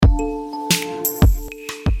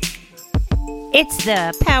It's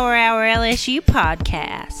the Power Hour LSU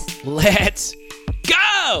podcast. Let's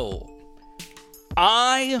go!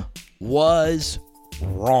 I was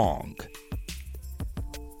wrong.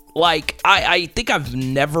 I think I've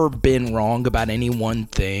never been wrong about any one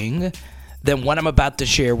thing than what I'm about to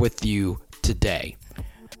share with you today.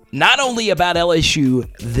 Not only about LSU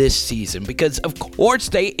this season, because of course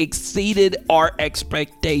they exceeded our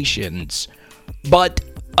expectations, but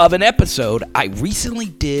of an episode I recently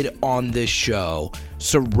did on this show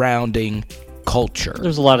surrounding culture.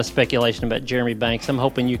 There's a lot of speculation about Jeremy Banks. I'm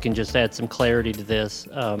hoping you can just add some clarity to this.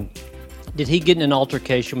 Did he get in an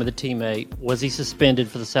altercation with a teammate? Was he suspended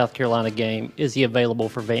for the South Carolina game? Is he available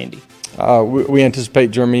for Vandy? We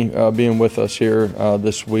anticipate Jeremy being with us here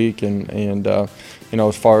this week, and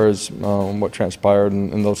as far as what transpired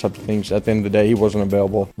and those types of things, at the end of the day, he wasn't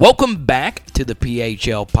available. Welcome back to the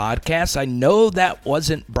PHL podcast. I know that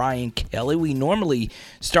wasn't Brian Kelly. We normally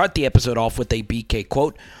start the episode off with a BK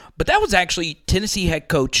quote, but that was actually Tennessee head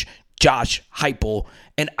coach Josh Heupel,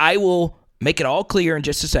 and I will make it all clear in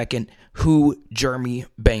just a second who Jeremy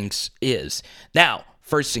Banks is. Now,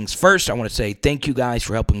 first things first, I want to say thank you guys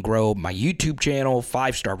for helping grow my YouTube channel,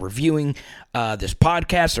 5-star reviewing this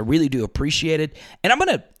podcast. I really do appreciate it. And I'm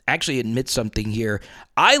going to actually admit something here.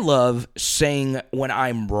 I love saying when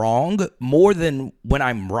I'm wrong more than when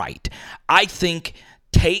I'm right. I think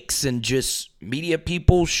takes and just media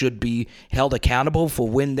people should be held accountable for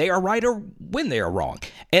when they are right or when they are wrong.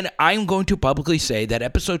 And I'm going to publicly say that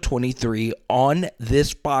episode 23 on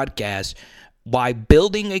this podcast, Why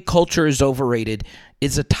Building a Culture is Overrated,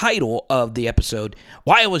 is the title of the episode,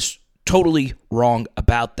 why I was totally wrong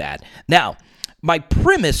about that. Now, my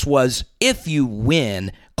premise was if you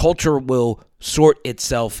win, culture will sort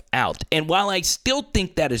itself out. And while I still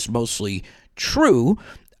think that is mostly true,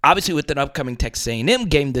 obviously with an upcoming Texas A&M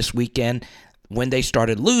game this weekend, when they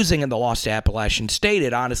started losing and the loss to Appalachian State,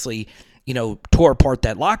 it honestly, tore apart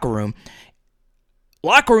that locker room.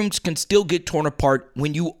 Locker rooms can still get torn apart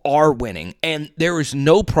when you are winning, and there is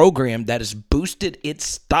no program that has boosted its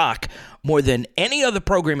stock more than any other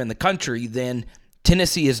program in the country than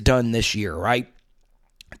Tennessee has done this year, right?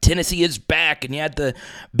 Tennessee is back, and you had the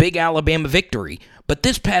big Alabama victory. But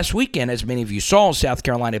this past weekend, as many of you saw, South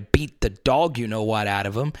Carolina beat the dog-you-know-what out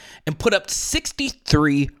of them and put up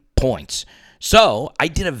 63 points. So I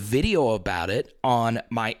did a video about it on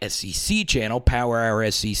my SEC channel, Power Hour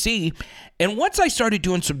SEC, and once I started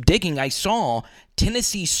doing some digging, I saw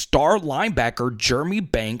Tennessee star linebacker Jeremy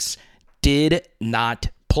Banks did not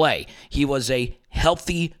play. He was a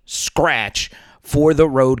healthy scratch for the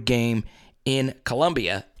road game in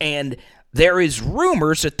Columbia, and there is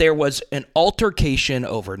rumors that there was an altercation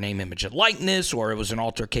over name, image, and likeness, or it was an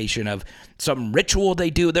altercation of some ritual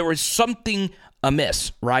they do. There was something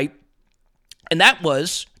amiss, right? And that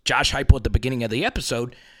was Josh Heupel at the beginning of the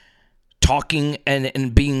episode talking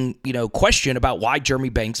and being, questioned about why Jeremy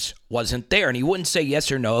Banks wasn't there. And he wouldn't say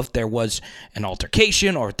yes or no if there was an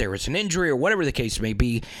altercation or if there was an injury or whatever the case may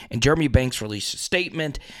be. And Jeremy Banks released a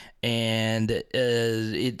statement, and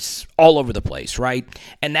it's all over the place, right?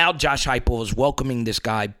 And now Josh Heupel is welcoming this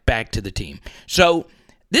guy back to the team. So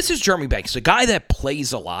this is Jeremy Banks, a guy that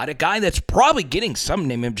plays a lot, a guy that's probably getting some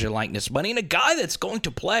name, image, and likeness money, and a guy that's going to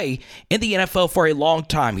play in the NFL for a long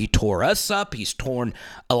time. He tore us up. He's torn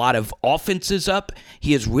a lot of offenses up.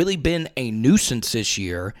 He has really been a nuisance this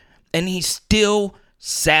year, and he still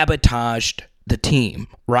sabotaged the team,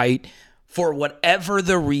 right? For whatever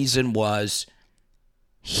the reason was,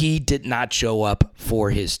 he did not show up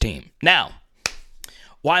for his team. Now,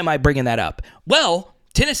 why am I bringing that up? Well,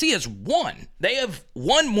 Tennessee has won. They have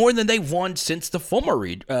won more than they've won since the Fulmer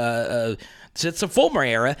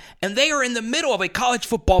era, and they are in the middle of a college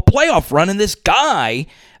football playoff run, and this guy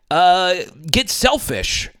gets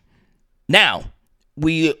selfish. Now,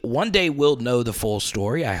 we one day will know the full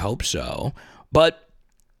story. I hope so. But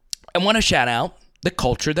I want to shout out the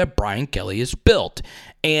culture that Brian Kelly has built.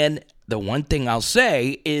 And the one thing I'll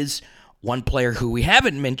say is one player who we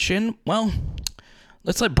haven't mentioned, well,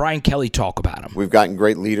 let's let Brian Kelly talk about him. We've gotten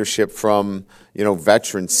great leadership from,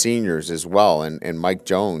 veteran seniors as well, and Mike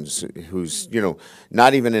Jones, who's,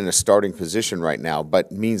 not even in a starting position right now,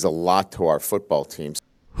 but means a lot to our football teams.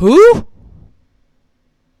 Who?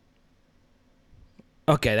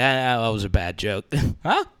 Okay, that was a bad joke.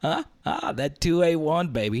 That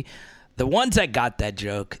 2A1, baby. The ones that got that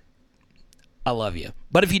joke, I love you.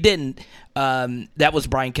 But if you didn't, that was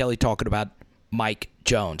Brian Kelly talking about Mike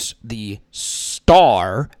Jones, the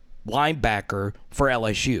star linebacker for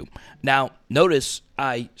LSU. Now, notice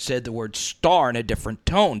I said the word star in a different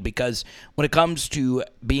tone because when it comes to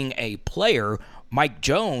being a player, Mike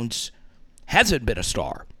Jones hasn't been a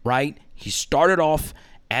star, right? He started off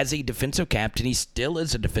as a defensive captain. He still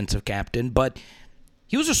is a defensive captain, but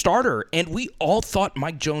he was a starter, and we all thought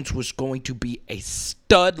Mike Jones was going to be a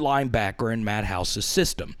stud linebacker in Matt House's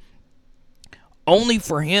system, only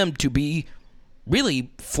for him to be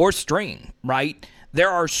really fourth string, right? There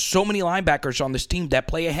are so many linebackers on this team that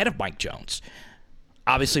play ahead of Mike Jones.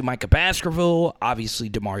 Obviously, Micah Baskerville, obviously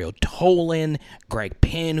DeMario Tolan, Greg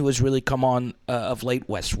Penn, who has really come on of late.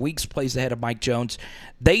 Wes Weeks plays ahead of Mike Jones.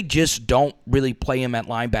 They just don't really play him at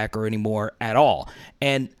linebacker anymore at all.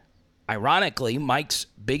 And ironically, Mike's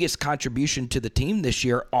biggest contribution to the team this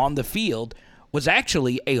year on the field was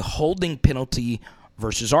actually a holding penalty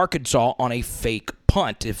versus Arkansas on a fake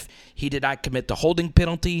punt. If he did not commit the holding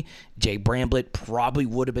penalty, Jay Bramblett probably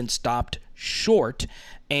would have been stopped short,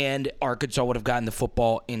 and Arkansas would have gotten the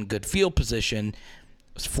football in good field position,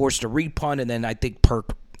 was forced to repunt, and then I think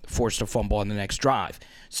Perk forced a fumble on the next drive.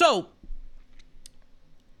 So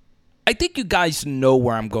I think you guys know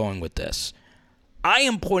where I'm going with this. I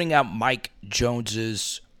am pointing out Mike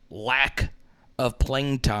Jones's lack of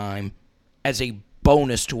playing time as a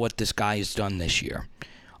bonus to what this guy has done this year.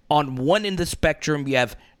 On one end of the spectrum, you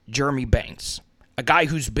have Jeremy Banks, a guy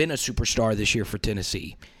who's been a superstar this year for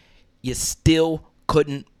Tennessee. You still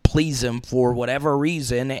couldn't please him for whatever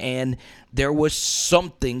reason, and there was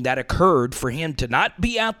something that occurred for him to not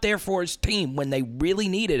be out there for his team when they really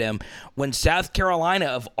needed him, when South Carolina,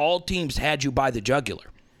 of all teams, had you by the jugular.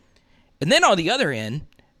 And then on the other end,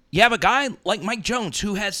 you have a guy like Mike Jones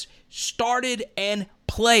who has started and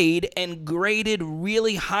played and graded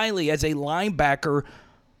really highly as a linebacker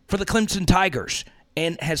for the Clemson Tigers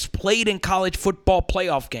and has played in college football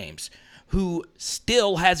playoff games, who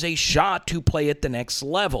still has a shot to play at the next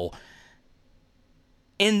level.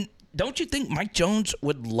 And don't you think Mike Jones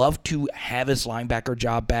would love to have his linebacker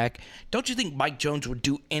job back? Don't you think Mike Jones would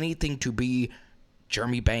do anything to be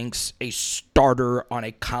Jeremy Banks, a starter on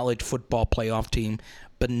a college football playoff team?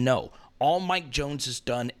 But no, all Mike Jones has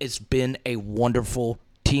done is been a wonderful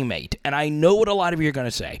teammate. And I know what a lot of you are going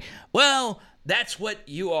to say. Well, that's what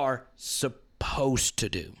you are supposed to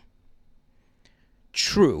do.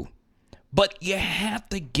 True. But you have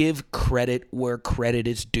to give credit where credit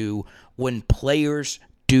is due when players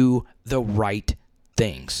do the right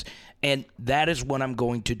things. And that is what I'm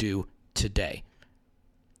going to do today.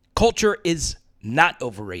 Culture is not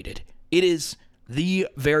overrated. It is the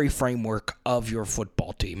very framework of your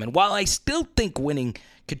football team. And while I still think winning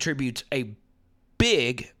contributes a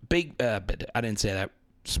big, but I didn't say that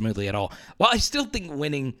smoothly at all. While I still think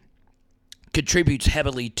winning contributes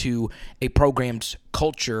heavily to a program's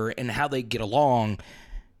culture and how they get along,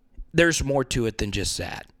 there's more to it than just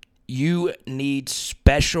that. You need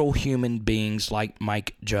special human beings like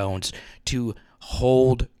Mike Jones to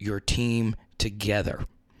hold your team together.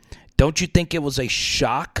 Don't you think it was a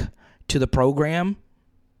shock to the program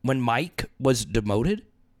when Mike was demoted?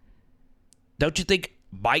 Don't you think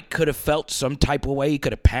Mike could have felt some type of way? He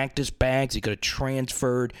could have packed his bags. He could have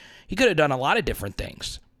transferred. He could have done a lot of different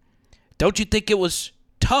things. Don't you think it was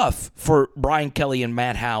tough for Brian Kelly and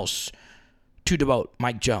Matt House to demote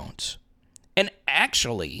Mike Jones? And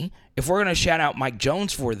actually, if we're going to shout out Mike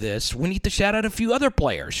Jones for this, we need to shout out a few other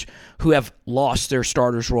players who have lost their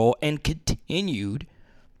starter's role and continued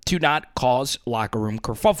to not cause locker room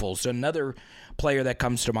kerfuffles. Another player that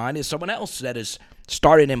comes to mind is someone else that has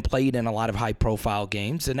started and played in a lot of high-profile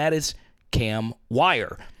games, and that is Cam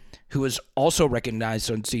Wire, who is also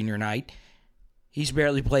recognized on senior night. He's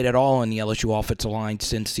barely played at all in the LSU offensive line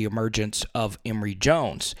since the emergence of Emory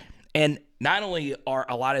Jones. And not only are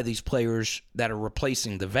a lot of these players that are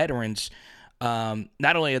replacing the veterans,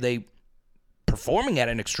 not only are they performing at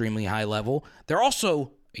an extremely high level, they're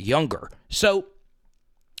also younger. So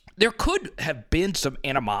there could have been some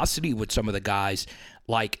animosity with some of the guys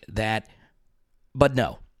like that, but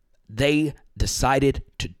no, they decided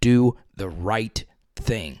to do the right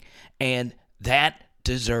thing, and that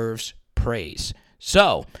deserves praise.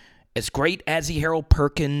 So, as great as the Harold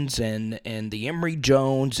Perkins and the Emory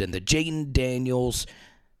Jones and the Jaden Daniels,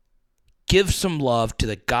 give some love to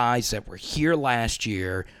the guys that were here last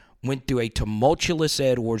year, went through a tumultuous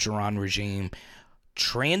Ed Orgeron regime,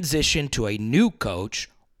 transitioned to a new coach,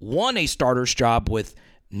 won a starter's job with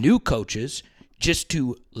new coaches, just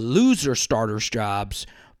to lose their starters' jobs.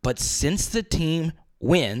 But since the team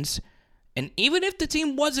wins, and even if the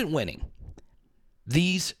team wasn't winning,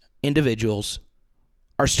 these individuals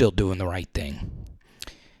are still doing the right thing.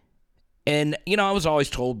 And, I was always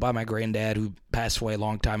told by my granddad, who passed away a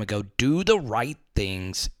long time ago, do the right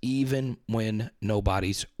things even when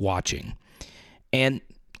nobody's watching. And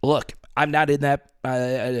look, I'm not in that,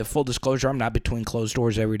 full disclosure, I'm not between closed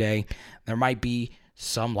doors every day. There might be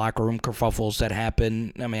some locker room kerfuffles that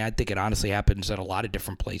happen. I mean, I think it honestly happens at a lot of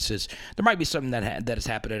different places. There might be something that has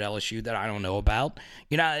happened at LSU that I don't know about.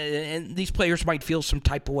 And these players might feel some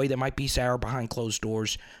type of way that might be sour behind closed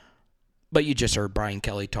doors. But you just heard Brian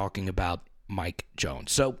Kelly talking about Mike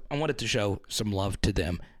Jones. So I wanted to show some love to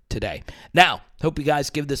them today. Now, hope you guys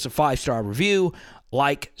give this a 5-star review.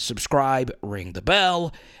 Like, subscribe, ring the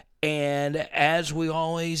bell. And as we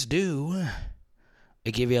always do, I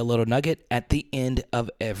give you a little nugget at the end of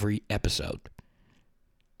every episode.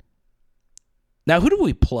 Now, who do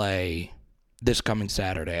we play this coming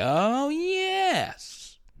Saturday? Oh,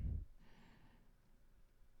 yes.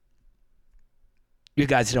 You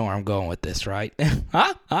guys know where I'm going with this, right?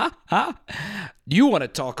 You want to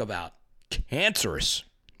talk about cancerous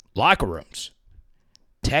locker rooms.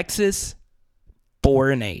 Texas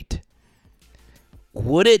 4-8.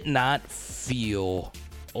 Would it not feel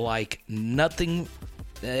like nothing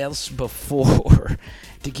else before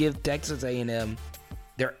to give Texas A&M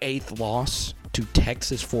their 8th loss to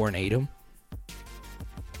Texas 4-8?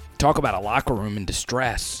 Talk about a locker room in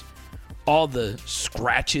distress. All the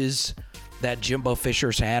scratches that Jimbo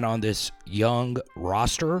Fisher's had on this young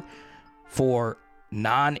roster for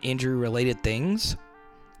non-injury related things.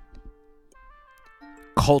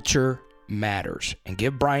 Culture matters. And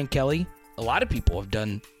give Brian Kelly, a lot of people have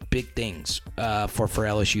done big things for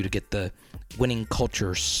LSU to get the winning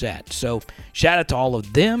culture set. So shout out to all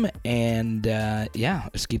of them. And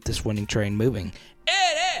let's keep this winning train moving.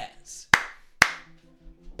 It is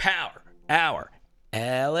Power Hour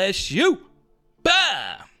LSU.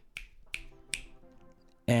 Bam!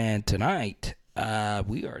 And tonight,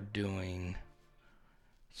 we are doing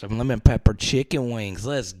some lemon pepper chicken wings.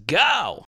 Let's go!